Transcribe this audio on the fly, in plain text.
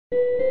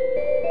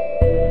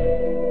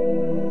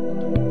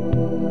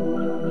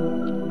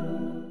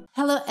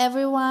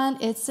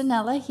it's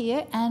Sanela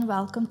here and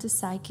welcome to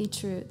Psyche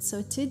Truth.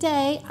 So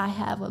today I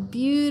have a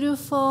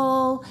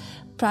beautiful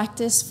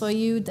practice for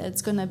you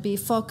that's going to be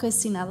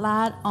focusing a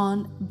lot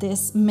on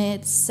this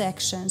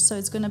midsection. So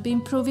it's going to be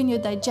improving your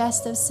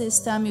digestive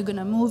system. You're going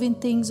to moving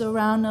things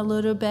around a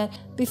little bit.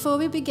 Before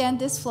we begin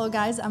this flow,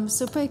 guys, I'm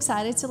super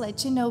excited to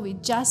let you know we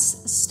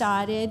just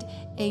started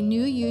a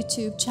new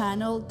YouTube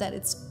channel that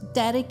it's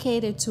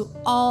dedicated to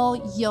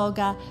all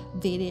yoga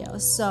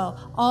videos. So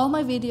all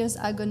my videos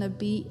are going to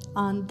be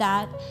on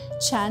that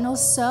channel.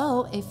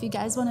 So if you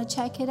guys want to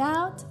check it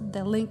out,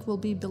 the link will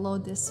be below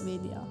this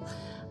video.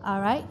 All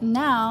right,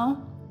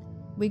 now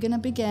we're going to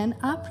begin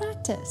our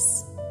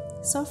practice.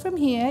 So from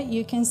here,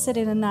 you can sit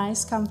in a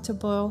nice,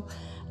 comfortable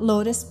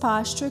lotus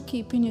posture,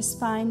 keeping your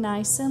spine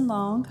nice and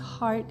long,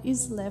 heart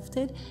is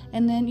lifted,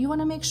 and then you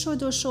want to make sure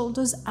those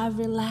shoulders are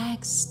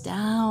relaxed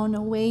down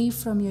away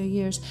from your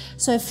ears.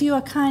 So if you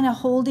are kind of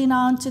holding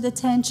on to the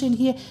tension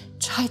here,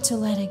 try to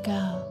let it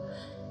go.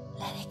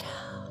 Let it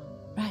go.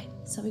 Right,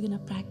 so we're going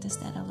to practice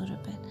that a little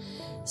bit.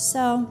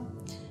 So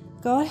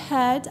go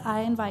ahead,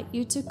 I invite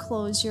you to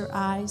close your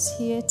eyes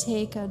here.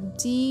 Take a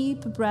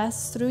deep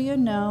breath through your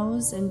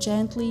nose and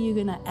gently you're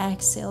going to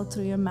exhale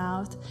through your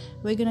mouth.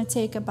 We're going to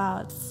take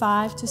about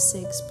 5 to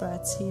 6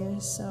 breaths here.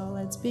 So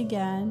let's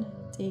begin.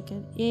 Take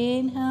an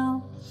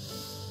inhale,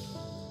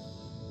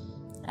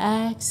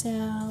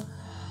 exhale.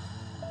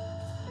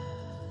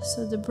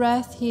 So the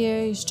breath here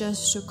is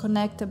just to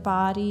connect the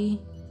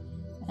body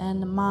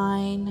and the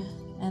mind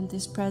and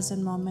this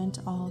present moment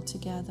all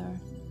together.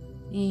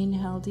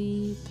 Inhale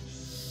deep.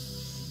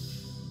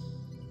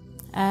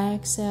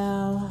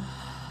 Exhale.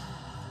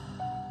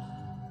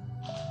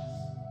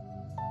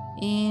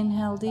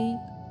 Inhale deep.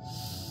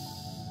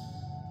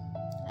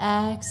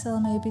 Exhale,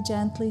 maybe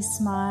gently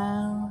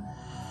smile.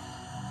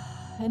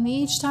 And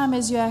each time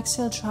as you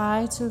exhale,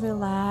 try to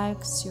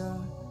relax your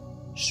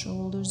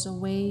shoulders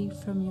away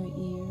from your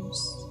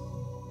ears.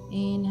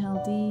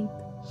 Inhale deep.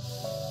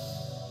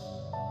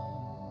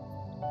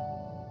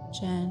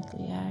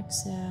 Gently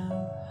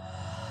exhale.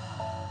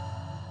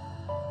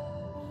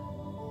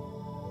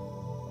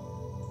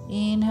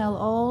 Inhale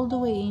all the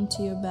way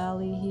into your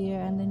belly here,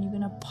 and then you're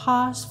going to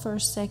pause for a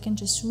second.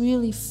 Just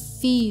really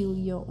feel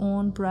your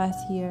own breath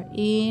here.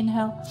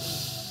 Inhale.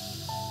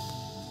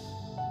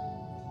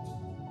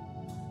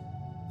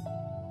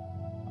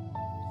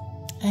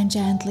 And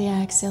gently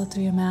exhale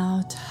through your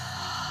mouth.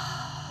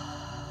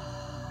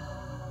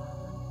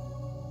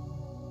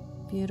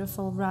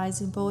 Beautiful.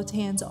 Rising both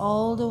hands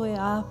all the way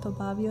up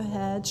above your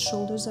head.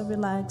 Shoulders are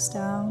relaxed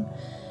down.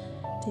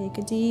 Take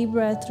a deep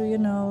breath through your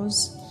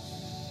nose.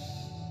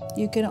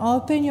 You can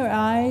open your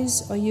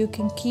eyes or you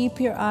can keep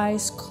your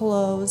eyes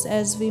closed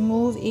as we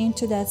move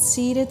into that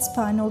seated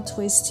spinal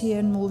twist here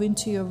and move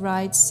into your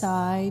right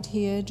side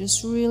here.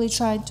 Just really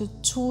try to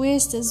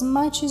twist as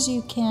much as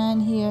you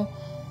can here,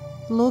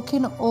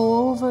 looking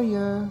over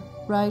your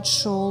right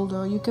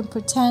shoulder. You can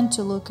pretend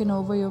to looking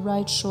over your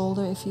right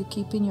shoulder if you're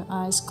keeping your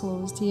eyes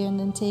closed here, and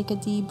then take a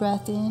deep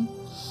breath in.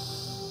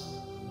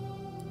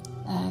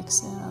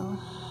 Exhale.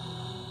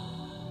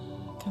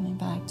 Coming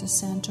back to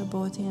center,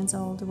 both hands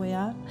all the way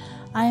up.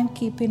 I am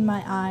keeping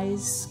my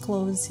eyes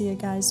closed here,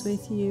 guys,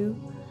 with you.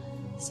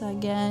 So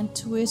again,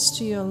 twist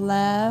to your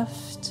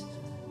left,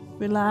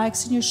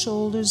 relaxing your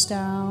shoulders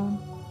down.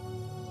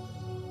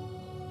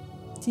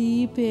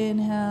 Deep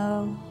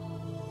inhale.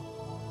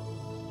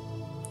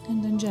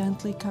 And then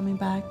gently coming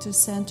back to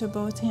center,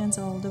 both hands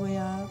all the way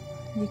up.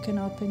 You can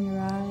open your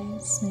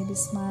eyes, maybe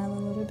smile a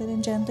little bit,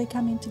 and gently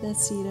come into that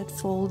seated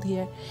fold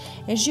here.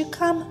 As you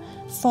come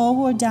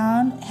forward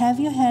down, have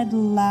your head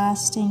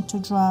lasting to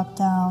drop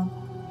down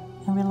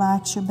and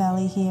relax your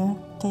belly here.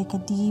 Take a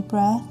deep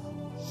breath.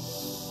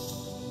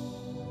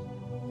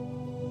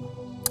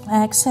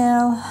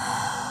 Exhale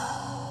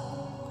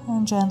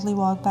and gently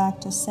walk back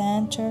to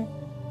center.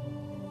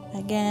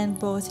 Again,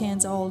 both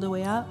hands all the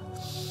way up.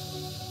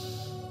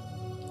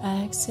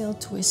 Exhale,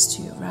 twist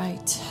to your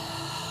right.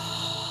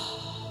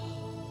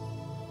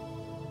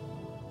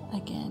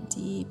 Again,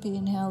 deep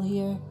inhale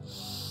here.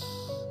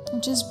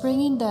 And just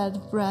bringing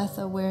that breath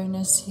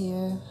awareness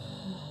here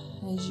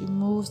as you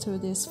move through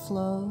this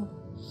flow.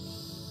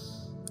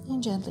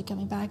 And gently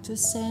coming back to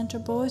center,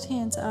 both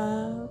hands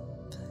up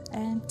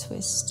and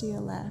twist to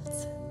your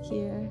left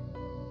here.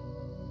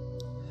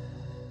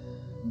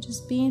 And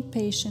just being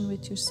patient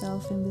with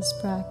yourself in this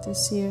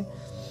practice here.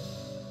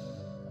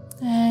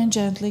 And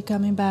gently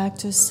coming back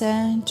to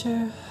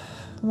center.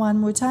 One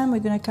more time, we're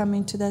going to come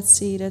into that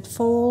seated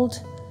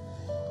fold.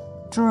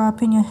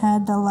 Dropping your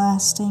head, the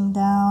lasting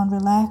down.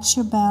 Relax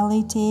your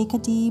belly. Take a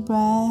deep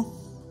breath.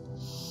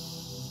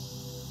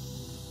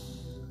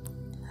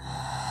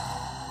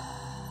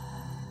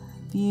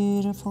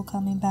 Beautiful.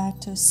 Coming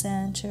back to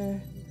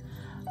center.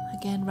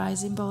 Again,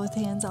 rising both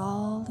hands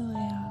all the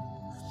way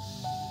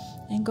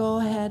up. And go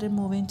ahead and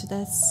move into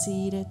that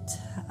seated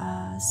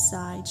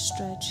side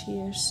stretch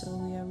here. So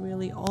we are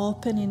really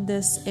open in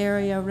this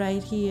area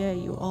right here.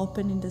 You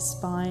open in the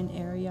spine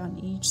area on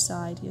each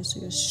side here. So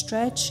you're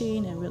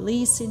stretching and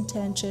releasing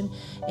tension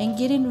and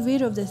getting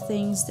rid of the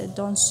things that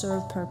don't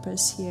serve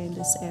purpose here in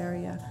this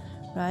area,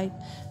 right?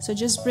 So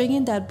just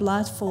bringing that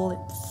blood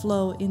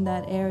flow in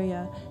that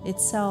area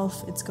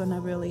itself, it's going to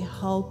really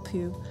help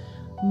you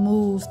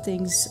move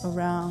things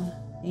around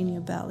in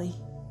your belly.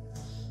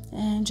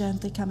 And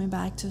gently coming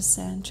back to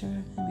center.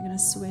 And we're going to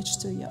switch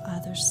to your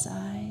other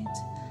side.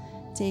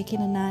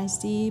 Taking a nice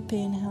deep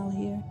inhale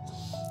here.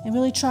 And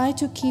really try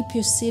to keep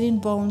your sitting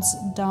bones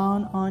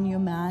down on your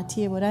mat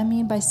here. What I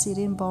mean by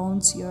sitting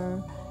bones,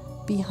 you're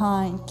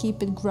behind.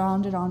 Keep it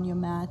grounded on your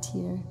mat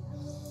here.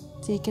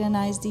 Taking a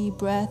nice deep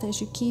breath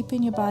as you're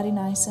keeping your body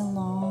nice and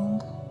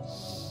long.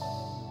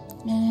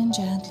 And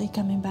gently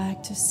coming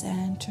back to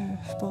center.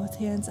 Both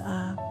hands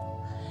up.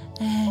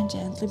 And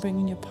gently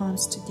bringing your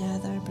palms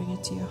together. Bring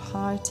it to your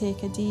heart.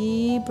 Take a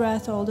deep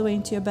breath all the way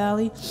into your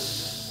belly.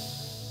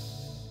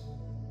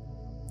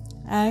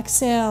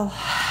 Exhale.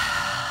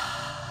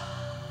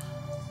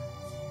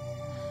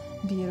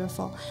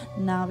 Beautiful.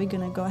 Now we're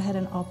going to go ahead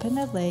and open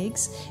the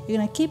legs. You're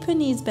going to keep your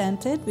knees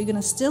bent. We're going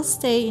to still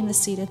stay in the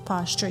seated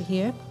posture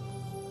here.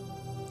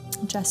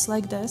 Just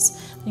like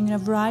this. You're going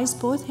to rise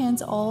both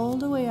hands all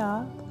the way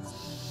up.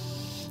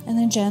 And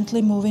then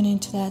gently moving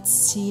into that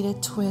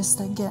seated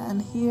twist again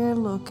here,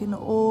 looking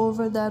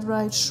over that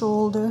right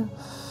shoulder.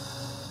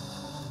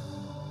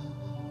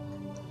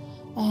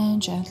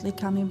 And gently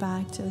coming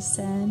back to the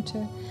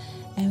center.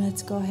 And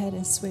let's go ahead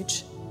and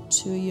switch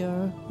to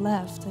your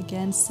left.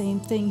 Again, same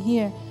thing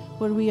here.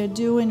 What we are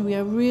doing, we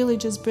are really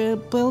just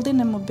building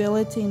the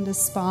mobility in the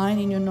spine,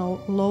 in your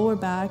lower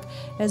back.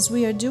 As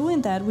we are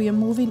doing that, we are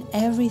moving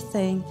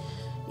everything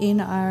in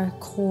our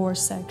core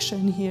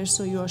section here.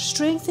 So you're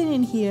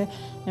strengthening here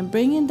and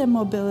bringing the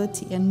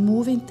mobility and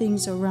moving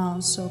things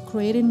around. So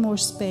creating more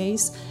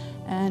space.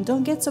 And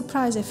don't get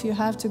surprised if you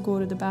have to go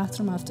to the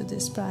bathroom after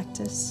this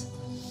practice.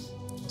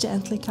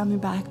 Gently coming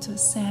back to the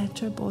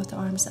center, both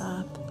arms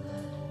up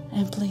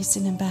and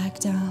placing them back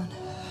down.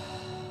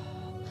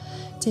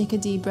 Take a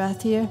deep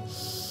breath here.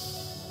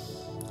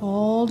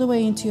 All the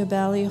way into your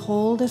belly.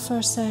 Hold it for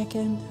a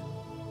second.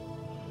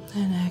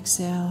 And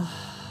exhale.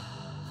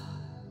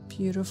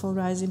 Beautiful.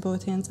 Rising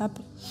both hands up.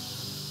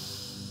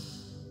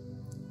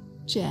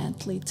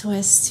 Gently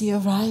twist to your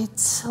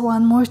right.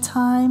 One more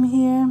time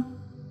here.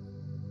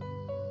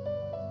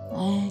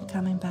 And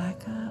coming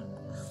back up.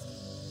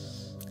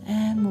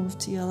 And move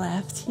to your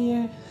left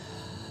here.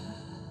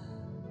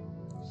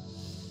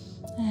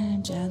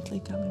 And gently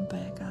coming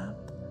back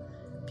up.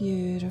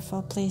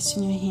 Beautiful.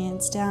 Placing your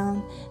hands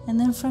down. And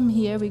then from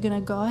here, we're going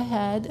to go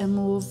ahead and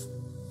move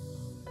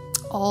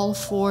all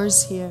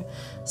fours here.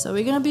 So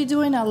we're going to be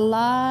doing a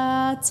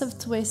lot of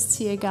twists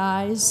here,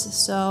 guys.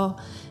 So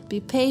be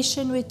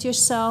patient with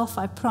yourself.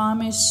 I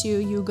promise you,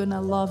 you're going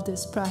to love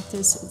this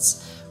practice.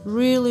 It's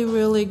really,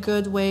 really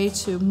good way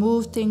to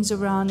move things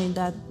around in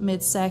that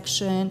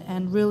midsection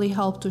and really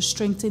help to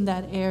strengthen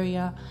that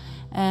area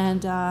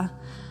and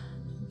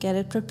get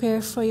it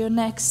prepared for your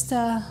next.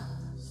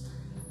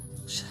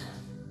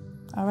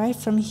 All right,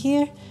 from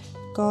here,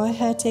 go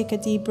ahead, take a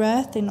deep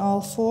breath in all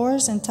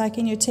fours and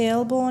tucking your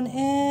tailbone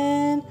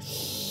in,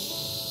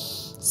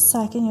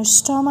 sucking your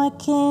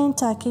stomach in,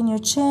 tucking your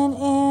chin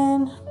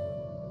in,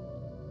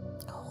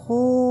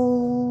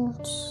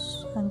 hold,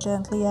 and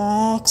gently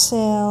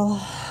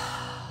exhale.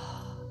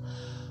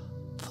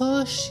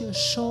 Push your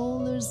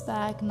shoulders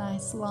back,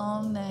 nice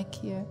long neck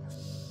here.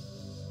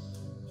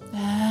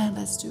 And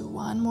let's do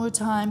one more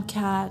time,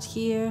 cat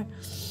here.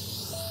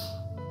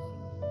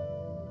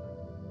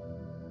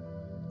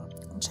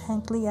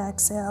 Gently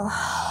exhale.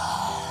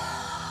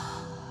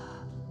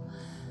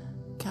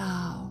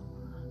 Cow.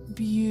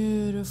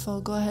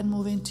 Beautiful. Go ahead and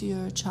move into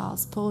your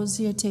child's pose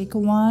here. Take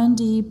one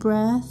deep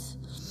breath.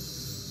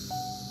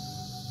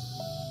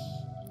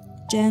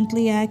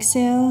 Gently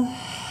exhale.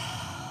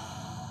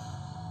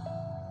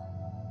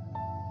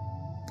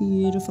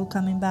 Beautiful.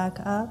 Coming back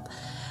up.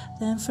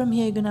 Then from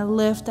here, you're going to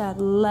lift that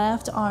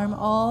left arm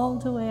all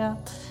the way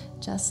up.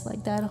 Just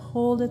like that.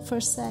 Hold it for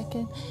a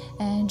second.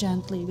 And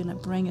gently, you're going to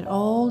bring it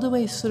all the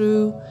way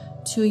through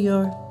to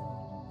your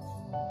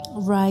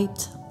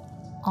right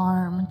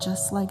arm.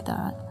 Just like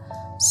that.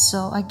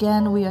 So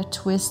again, we are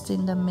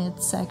twisting the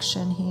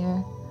midsection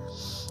here.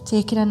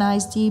 Taking a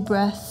nice deep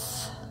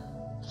breath.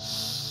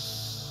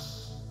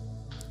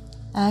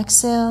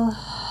 Exhale.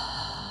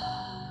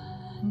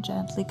 And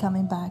gently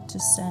coming back to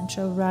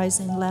center.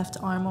 Rising left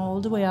arm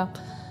all the way up.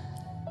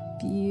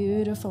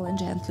 Beautiful. And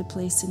gently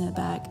placing it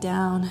back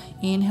down.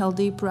 Inhale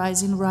deep,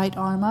 rising right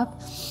arm up.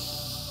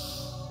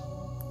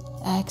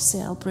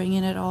 Exhale,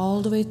 bringing it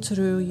all the way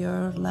through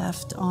your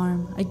left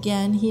arm.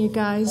 Again here,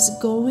 guys,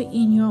 go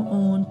in your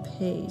own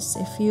pace.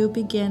 If you're a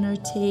beginner,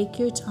 take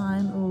your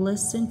time,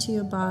 listen to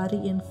your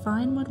body, and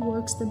find what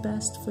works the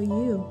best for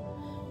you.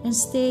 And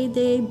stay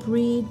there,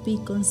 breathe, be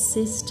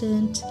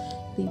consistent,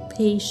 be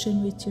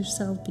patient with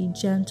yourself, be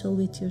gentle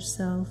with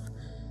yourself.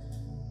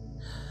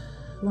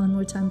 One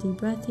more time, deep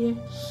breath here.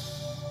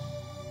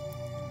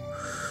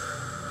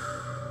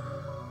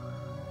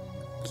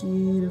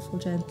 Beautiful.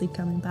 Gently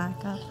coming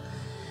back up.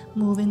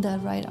 Moving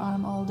that right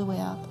arm all the way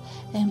up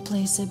and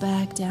place it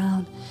back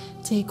down.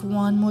 Take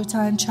one more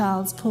time,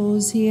 child's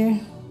pose here.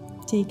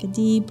 Take a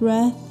deep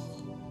breath.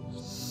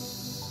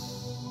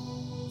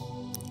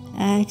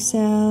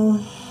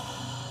 Exhale.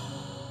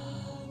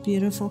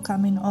 Beautiful.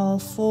 Coming all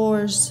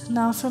fours.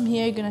 Now from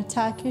here, you're going to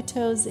tuck your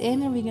toes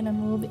in and we're going to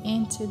move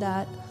into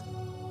that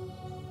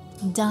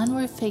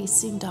downward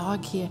facing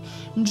dog here.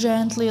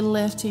 Gently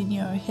lifting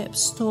your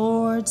hips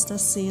towards the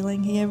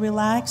ceiling here,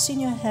 relaxing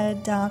your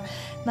head down.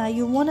 Now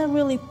you want to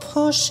really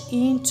push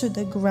into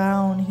the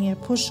ground here,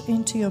 push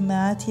into your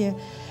mat here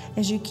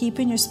as you're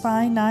keeping your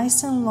spine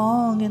nice and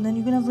long, and then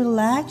you're going to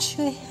relax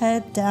your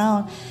head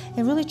down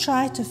and really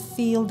try to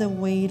feel the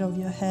weight of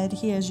your head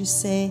here as you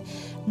say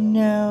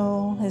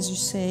no, as you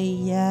say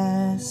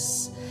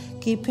yes,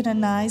 keeping a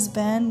nice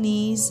bented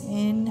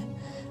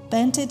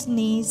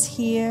knees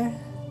here.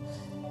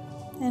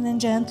 And then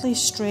gently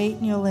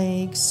straighten your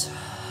legs.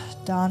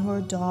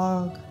 Downward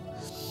dog.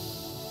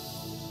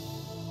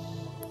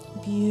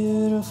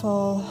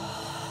 Beautiful.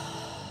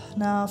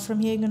 Now from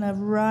here, you're going to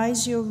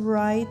rise your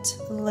right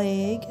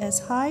leg as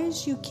high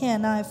as you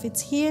can. Now if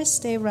it's here,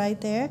 stay right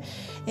there.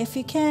 If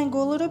you can,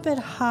 go a little bit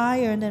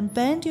higher and then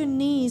bend your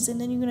knees. And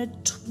then you're going to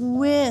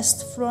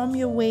twist from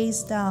your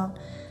waist down.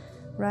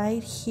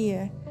 Right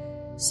here.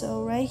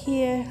 So right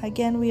here,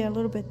 again, we are a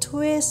little bit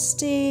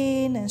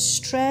twisting and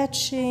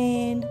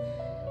stretching.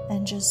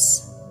 And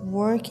just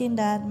working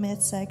that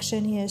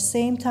midsection here,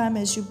 same time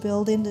as you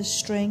build in the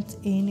strength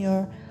in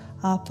your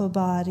upper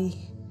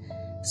body.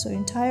 So your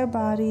entire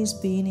body is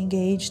being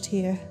engaged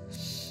here.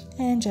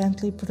 And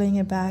gently bring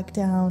it back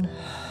down.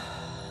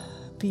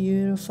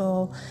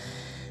 Beautiful.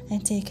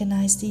 And take a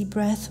nice deep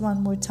breath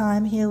one more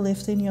time here,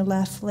 lifting your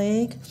left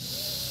leg.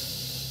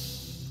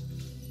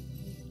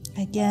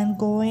 Again,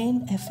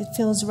 going, if it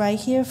feels right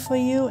here for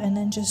you, and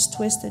then just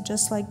twist it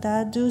just like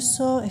that, do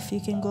so. If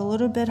you can go a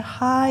little bit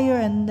higher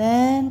and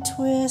then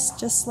twist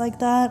just like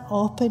that,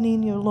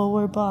 opening your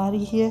lower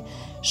body here,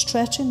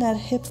 stretching that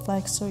hip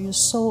flexor, your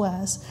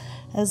psoas,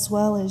 as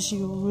well as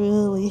you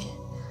really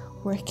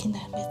working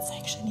that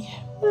midsection here.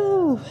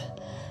 Woo!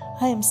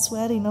 I am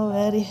sweating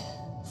already.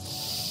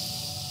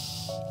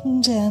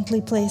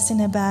 Gently placing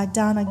it back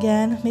down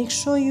again. Make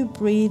sure you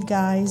breathe,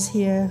 guys,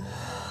 here.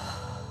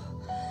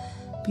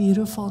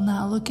 Beautiful.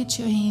 Now look at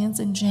your hands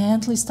and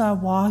gently start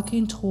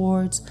walking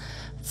towards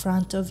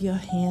front of your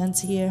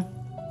hands here.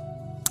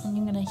 And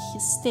you're going to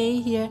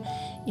stay here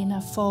in a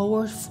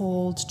forward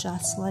fold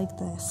just like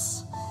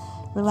this.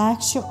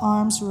 Relax your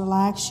arms,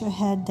 relax your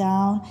head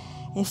down.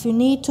 If you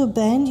need to,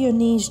 bend your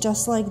knees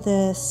just like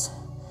this.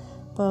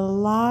 But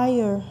allow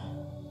your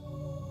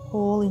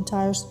whole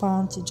entire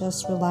spine to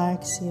just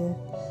relax here.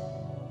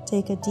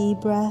 Take a deep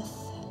breath.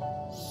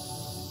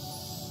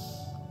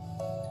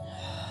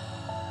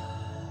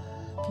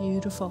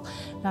 Beautiful.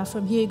 Now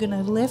from here, you're going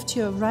to lift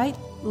your right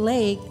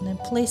leg and then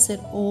place it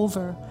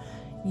over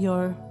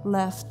your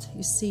left.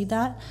 You see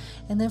that?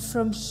 And then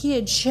from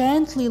here,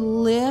 gently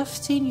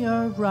lifting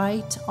your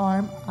right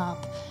arm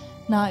up.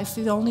 Now, if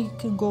you only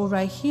can go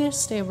right here,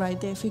 stay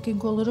right there. If you can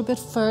go a little bit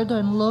further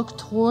and look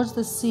towards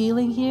the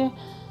ceiling here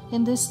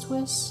in this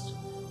twist,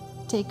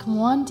 take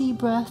one deep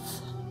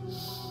breath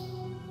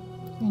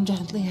and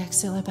gently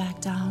exhale it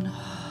back down.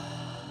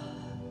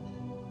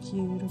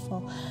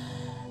 Beautiful.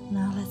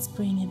 Now let's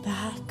bring it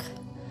back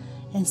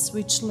and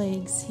switch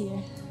legs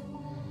here.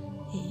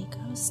 Here it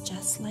goes,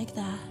 just like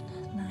that,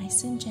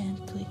 nice and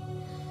gently.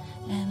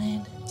 And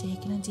then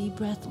taking a deep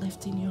breath,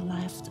 lifting your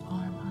left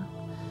arm up.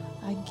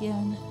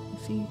 Again,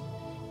 if it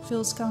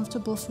feels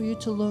comfortable for you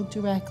to look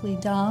directly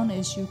down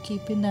as you're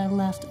keeping that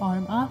left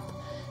arm up,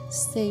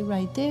 stay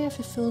right there. If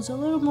it feels a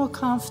little more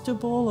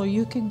comfortable, or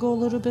you can go a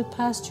little bit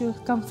past your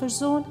comfort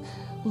zone,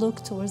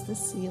 look towards the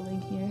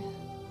ceiling here.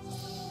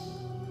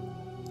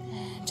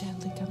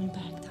 Coming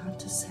back down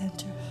to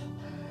center.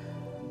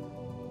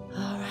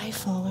 All right,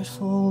 forward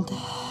fold.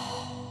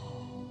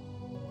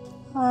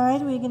 All right,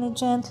 we're going to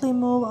gently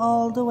move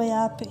all the way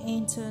up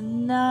into a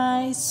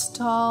nice,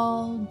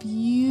 tall,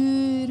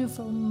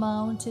 beautiful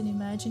mountain.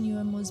 Imagine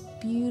your most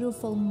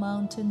beautiful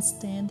mountain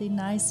standing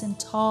nice and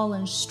tall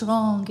and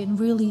strong and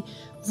really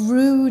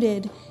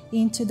rooted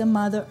into the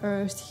Mother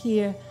Earth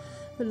here.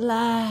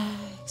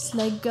 Relax,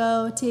 let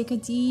go. Take a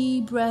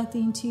deep breath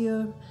into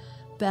your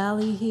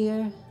belly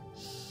here.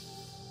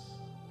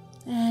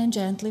 And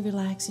gently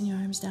relaxing your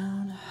arms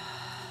down.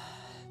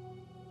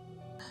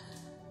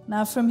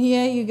 Now from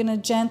here, you're going to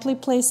gently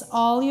place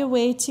all your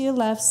weight to your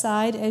left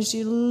side. As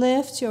you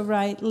lift your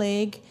right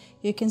leg,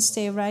 you can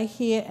stay right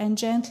here and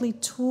gently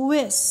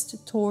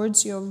twist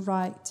towards your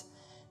right,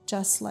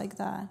 just like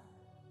that.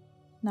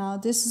 Now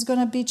this is going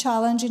to be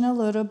challenging a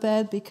little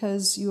bit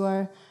because you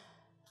are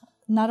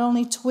not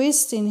only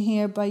twisting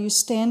here, but you're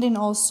standing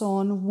also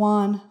on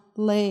one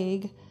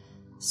leg.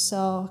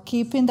 So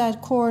keeping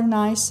that core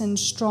nice and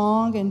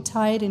strong and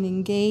tight and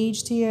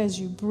engaged here as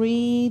you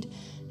breathe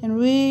And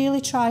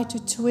really try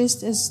to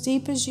twist as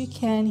deep as you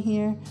can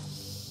here.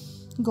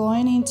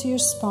 Going into your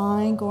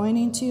spine, going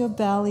into your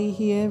belly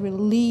here.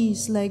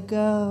 Release, let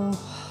go.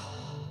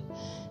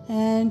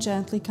 And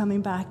gently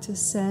coming back to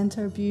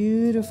center.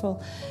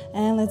 Beautiful.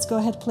 And let's go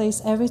ahead,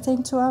 place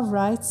everything to our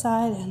right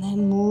side and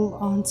then move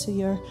on to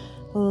your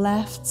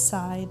left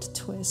side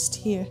twist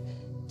here.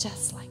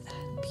 Just like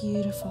that.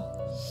 Beautiful.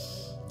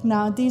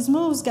 Now these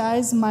moves,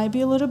 guys, might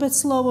be a little bit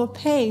slower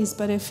pace,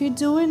 but if you're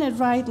doing it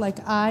right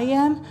like I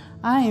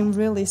am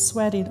really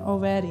sweating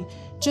already.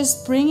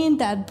 Just bringing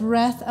that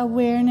breath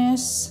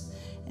awareness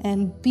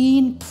and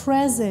being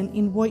present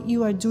in what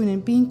you are doing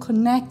and being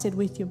connected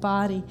with your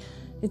body.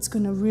 It's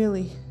going to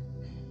really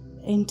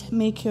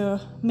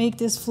make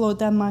this flow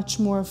that much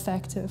more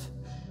effective.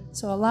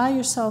 So allow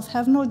yourself,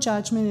 have no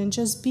judgment, and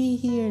just be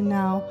here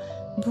now.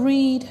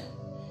 Breathe,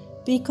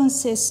 be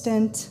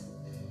consistent,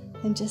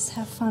 and just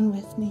have fun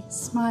with me.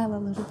 Smile a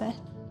little bit.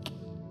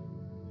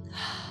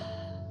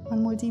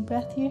 One more deep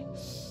breath here.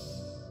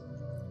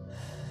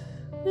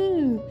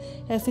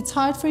 If it's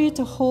hard for you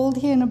to hold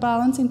here in a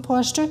balancing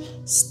posture,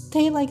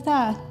 stay like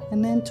that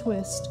and then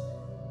twist,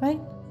 right?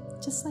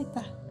 Just like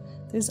that.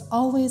 There's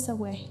always a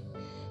way.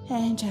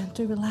 And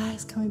gently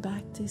relax, coming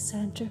back to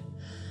center.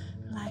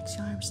 Relax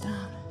your arms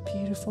down.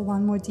 Beautiful.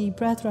 One more deep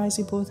breath,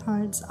 rising both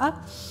hands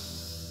up.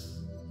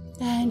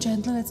 And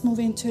gently, let's move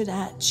into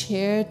that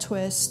chair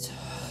twist.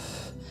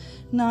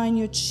 Now in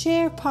your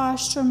chair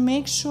posture,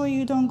 make sure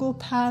you don't go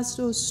past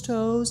those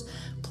toes.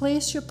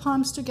 Place your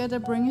palms together,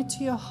 bring it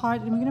to your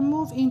heart, and we're going to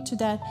move into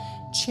that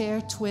chair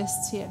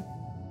twist here.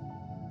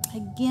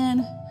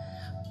 Again,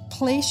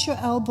 place your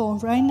elbow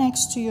right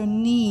next to your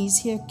knees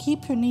here.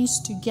 Keep your knees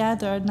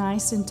together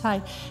nice and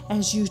tight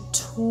as you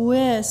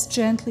twist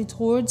gently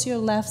towards your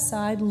left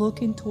side,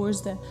 looking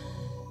towards the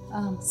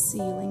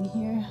ceiling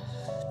here.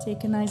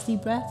 Take a nice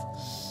deep breath.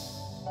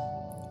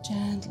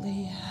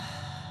 Gently.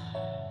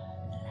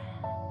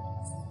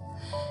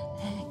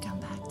 And come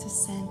back to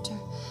center.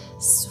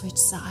 Switch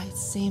sides.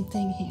 Same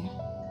thing here.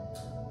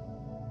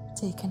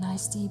 Take a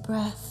nice deep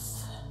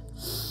breath.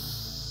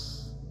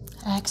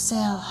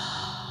 Exhale.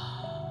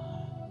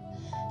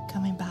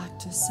 Coming back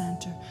to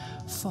center.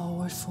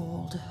 Forward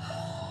fold.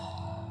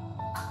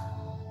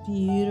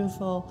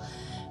 Beautiful.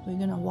 We're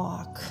going to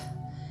walk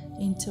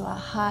into a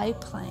high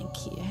plank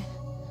here.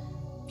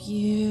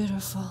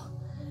 Beautiful.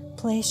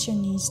 Place your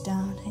knees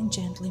down and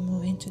gently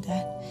move into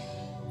that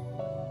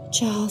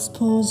child's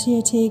pose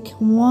here. Take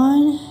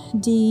one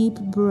deep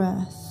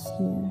breath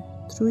here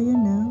through your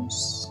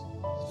nose.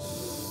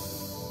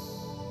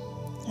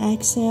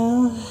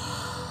 Exhale.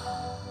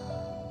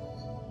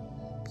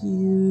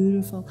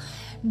 Beautiful.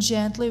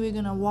 Gently we're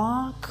going to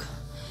walk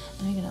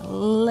and we're going to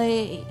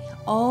lay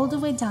all the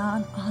way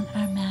down on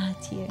our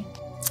mat here.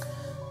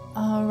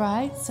 All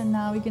right, so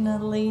now we're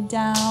gonna lay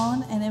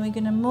down and then we're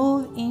gonna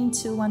move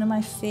into one of my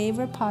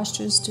favorite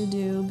postures to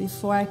do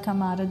before I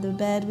come out of the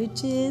bed,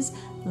 which is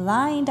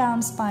lying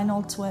down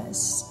spinal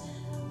twist.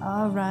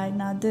 All right,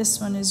 now this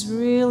one is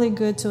really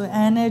good to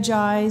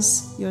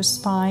energize your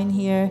spine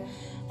here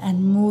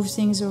and move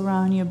things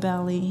around your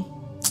belly.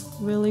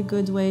 Really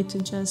good way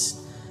to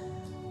just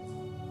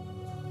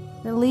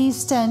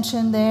release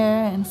tension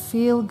there and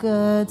feel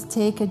good.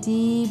 Take a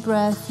deep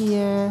breath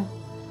here.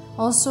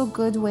 Also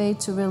good way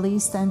to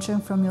release tension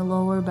from your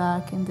lower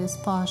back in this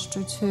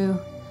posture too.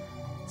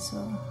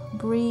 So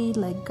breathe,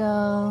 let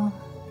go.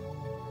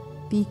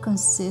 Be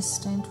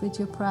consistent with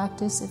your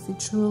practice if you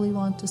truly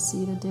want to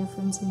see the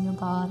difference in your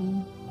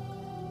body.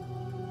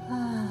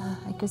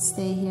 I could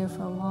stay here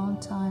for a long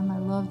time. I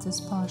love this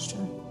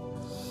posture.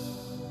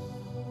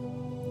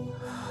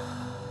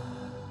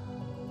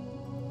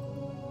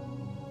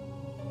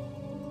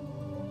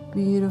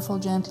 Beautiful.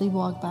 Gently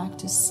walk back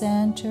to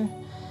center.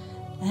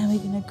 And we're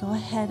going to go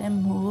ahead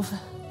and move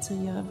to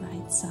your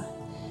right side.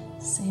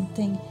 Same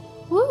thing.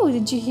 Woo,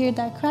 did you hear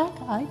that crack?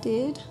 I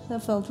did.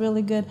 That felt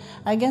really good.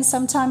 Again,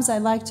 sometimes I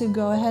like to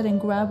go ahead and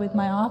grab with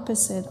my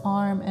opposite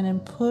arm and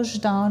then push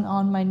down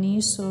on my knee,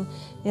 so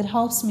it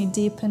helps me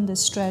deepen the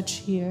stretch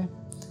here.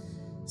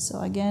 So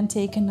again,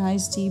 take a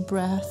nice deep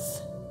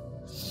breath.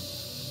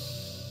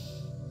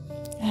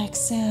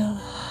 Exhale.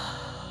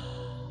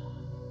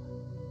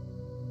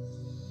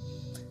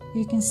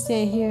 You can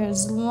stay here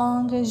as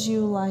long as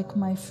you like,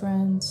 my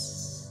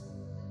friends.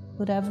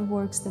 Whatever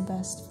works the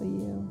best for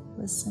you.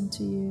 Listen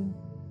to you.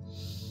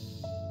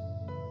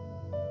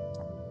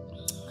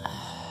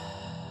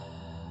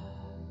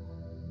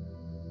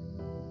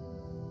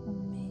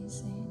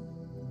 Amazing.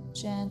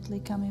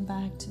 Gently coming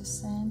back to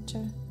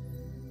center.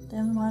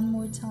 Then one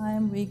more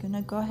time, we're going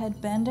to go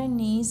ahead, bend our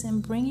knees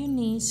and bring your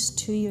knees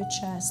to your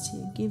chest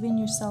here. Giving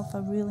yourself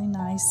a really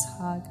nice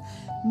hug.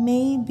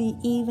 Maybe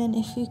even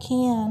if you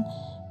can,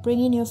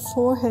 bringing your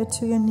forehead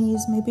to your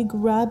knees, maybe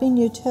grabbing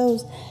your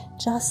toes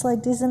just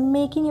like this and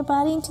making your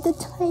body into the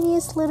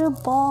tiniest little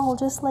ball,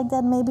 just like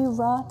that. Maybe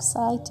rock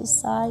side to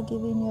side,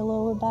 giving your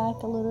lower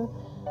back a little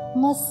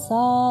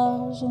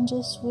massage, and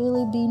just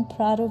really being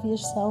proud of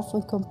yourself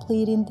for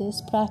completing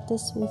this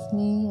practice with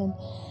me. And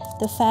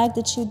the fact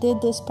that you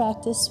did this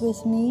practice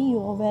with me,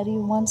 you're already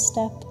one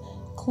step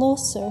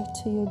closer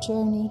to your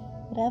journey,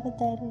 whatever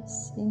that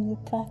is, in your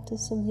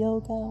practice of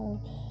yoga, or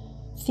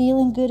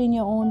feeling good in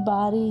your own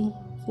body,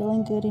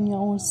 feeling good in your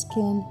own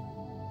skin.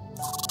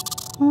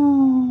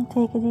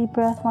 Take a deep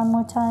breath one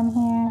more time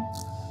here.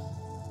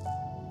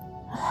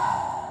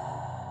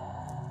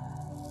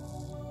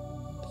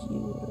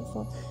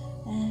 Beautiful.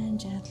 And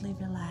gently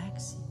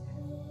relax.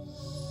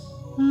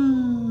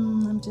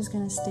 I'm just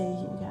gonna stay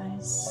here,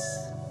 guys.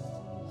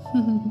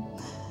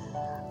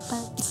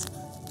 But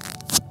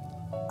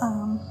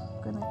I'm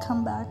gonna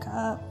come back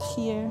up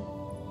here.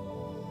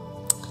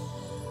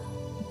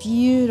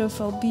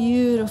 Beautiful,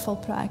 beautiful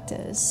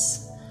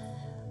practice.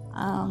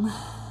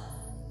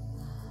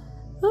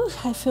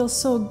 I feel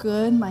so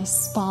good. My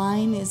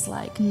spine is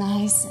like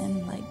nice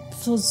and like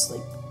feels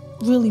like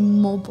really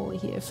mobile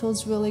here. It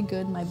feels really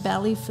good. My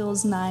belly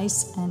feels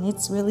nice, and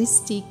it's really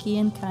sticky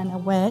and kind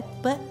of wet,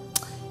 but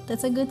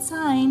that's a good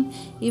sign,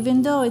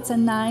 even though it's a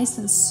nice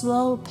and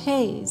slow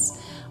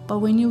pace. But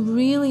when you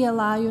really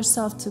allow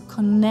yourself to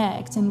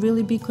connect and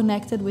really be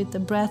connected with the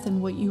breath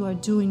and what you are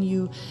doing,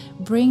 you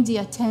bring the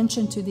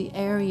attention to the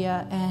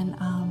area, and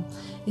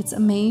it's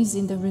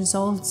amazing the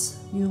results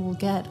you will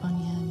get on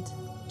the end.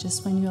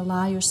 Just when you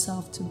allow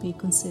yourself to be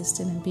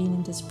consistent and being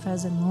in this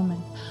present moment,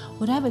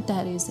 whatever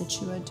that is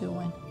that you are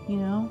doing, you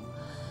know?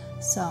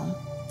 So,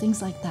 things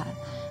like that.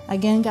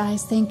 Again,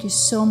 guys, thank you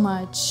so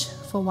much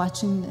for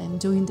watching and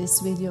doing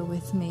this video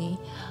with me.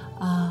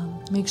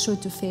 Make sure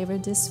to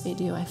favorite this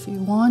video. If you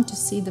want to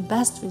see the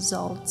best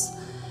results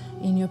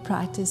in your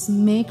practice,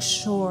 make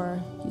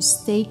sure you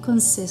stay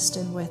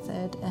consistent with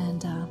it,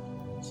 and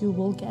you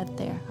will get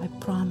there, I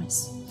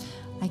promise.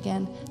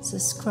 Again,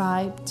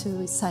 subscribe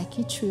to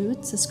Psyche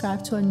Truth,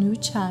 subscribe to our new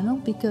channel,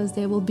 because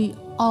there will be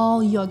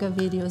all yoga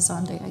videos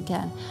on there.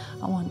 Again,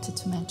 I wanted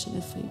to mention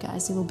it for you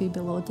guys. It will be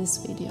below this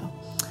video.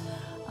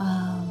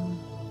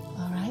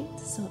 All right,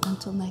 so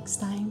until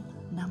next time,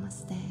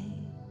 namaste.